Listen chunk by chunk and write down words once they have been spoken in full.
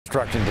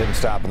Construction didn't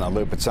stop in the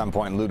loop. At some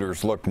point,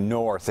 looters looked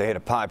north. They hit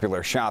a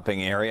popular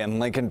shopping area in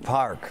Lincoln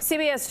Park.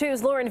 CBS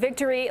 2's Lauren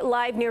Victory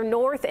live near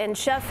North and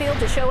Sheffield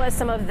to show us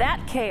some of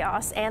that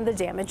chaos and the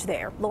damage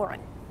there.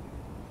 Lauren.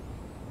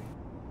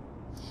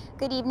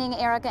 Good evening,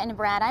 Erica and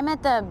Brad. I'm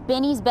at the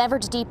Binny's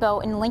Beverage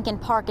Depot in Lincoln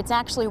Park. It's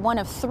actually one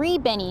of 3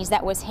 Binny's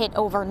that was hit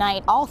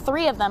overnight. All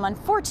 3 of them,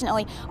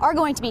 unfortunately, are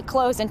going to be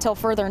closed until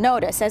further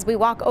notice. As we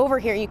walk over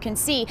here, you can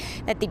see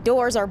that the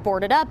doors are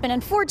boarded up, and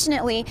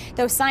unfortunately,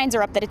 those signs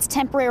are up that it's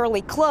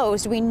temporarily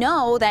closed. We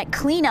know that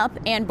cleanup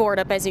and board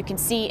up, as you can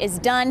see, is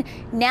done.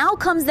 Now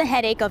comes the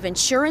headache of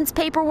insurance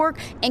paperwork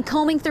and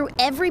combing through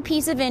every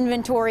piece of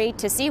inventory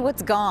to see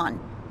what's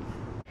gone.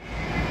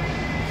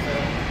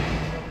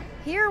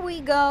 Here we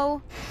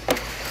go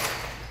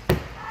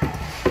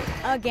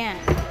again,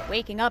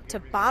 waking up to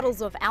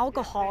bottles of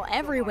alcohol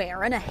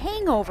everywhere and a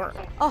hangover,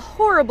 a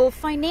horrible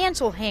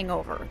financial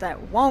hangover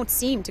that won't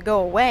seem to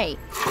go away.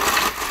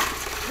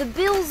 The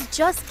bills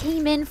just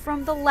came in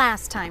from the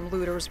last time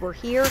looters were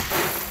here.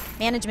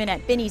 Management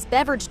at Binny's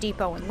Beverage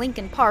Depot in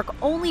Lincoln Park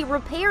only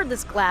repaired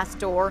this glass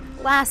door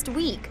last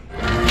week.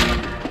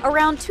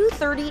 Around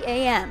 2:30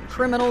 a.m.,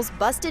 criminals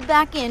busted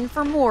back in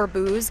for more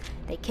booze.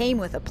 They came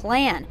with a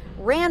plan,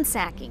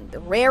 ransacking the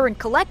rare and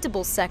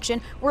collectibles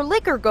section where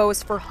liquor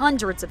goes for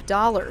hundreds of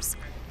dollars.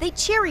 They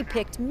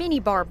cherry-picked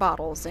minibar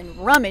bottles and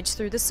rummaged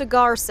through the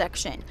cigar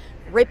section,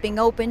 ripping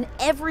open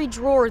every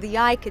drawer the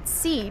eye could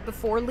see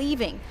before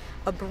leaving.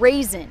 A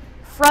brazen,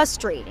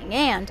 frustrating,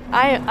 and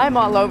I'm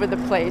all over the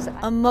place.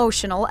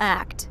 Emotional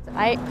act.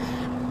 I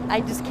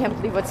just can't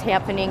believe what's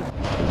happening.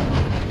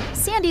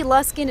 Sandy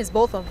Luskin is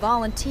both a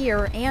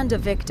volunteer and a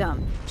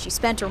victim. She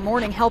spent her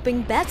morning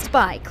helping Best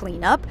Buy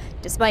clean up,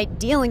 despite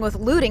dealing with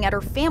looting at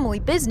her family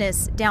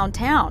business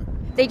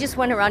downtown. They just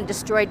went around and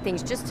destroyed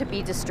things just to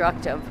be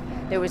destructive.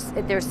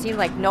 There seemed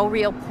like no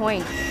real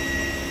point.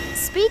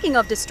 Speaking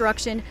of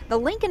destruction, the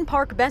Lincoln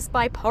Park Best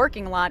Buy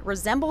parking lot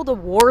resembled a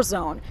war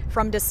zone,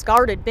 from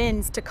discarded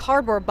bins to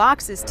cardboard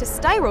boxes to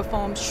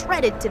styrofoam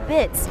shredded to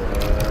bits.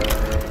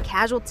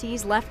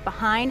 Casualties left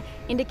behind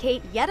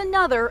indicate yet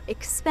another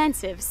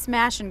expensive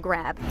smash and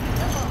grab.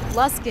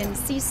 Luskin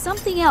sees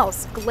something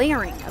else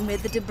glaring amid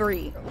the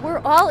debris. We're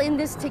all in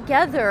this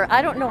together.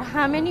 I don't know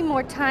how many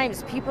more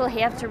times people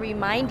have to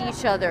remind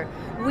each other.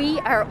 We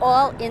are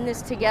all in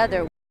this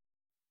together.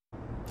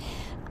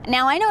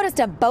 Now, I noticed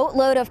a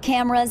boatload of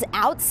cameras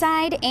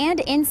outside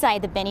and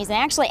inside the Binny's, and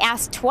I actually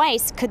asked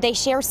twice, could they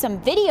share some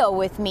video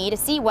with me to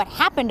see what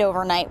happened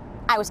overnight?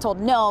 I was told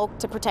no,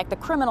 to protect the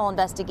criminal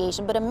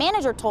investigation, but a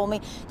manager told me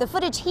the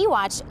footage he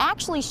watched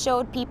actually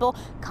showed people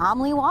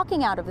calmly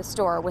walking out of the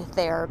store with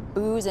their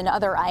booze and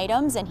other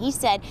items, and he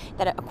said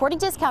that according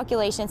to his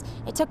calculations,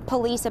 it took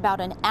police about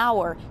an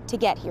hour to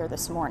get here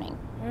this morning.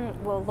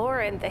 Well,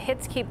 Lauren, the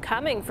hits keep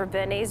coming for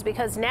Binny's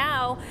because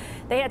now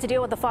they had to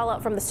deal with the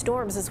fallout from the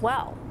storms as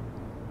well.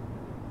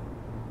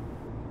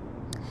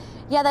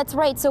 Yeah, that's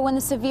right. So when the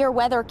severe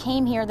weather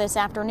came here this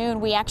afternoon,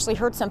 we actually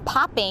heard some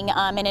popping,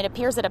 and it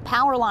appears that a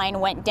power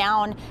line went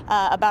down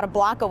about a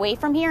block away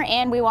from here,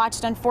 and we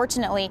watched,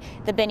 unfortunately,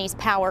 the Binny's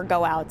power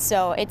go out.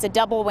 So it's a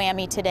double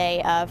whammy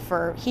today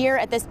for here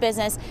at this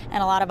business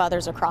and a lot of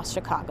others across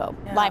Chicago.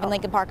 Yeah. Live in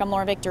Lincoln Park, I'm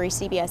Lauren Victory,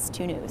 CBS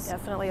 2 News.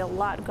 Definitely a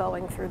lot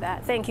going through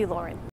that. Thank you, Lauren.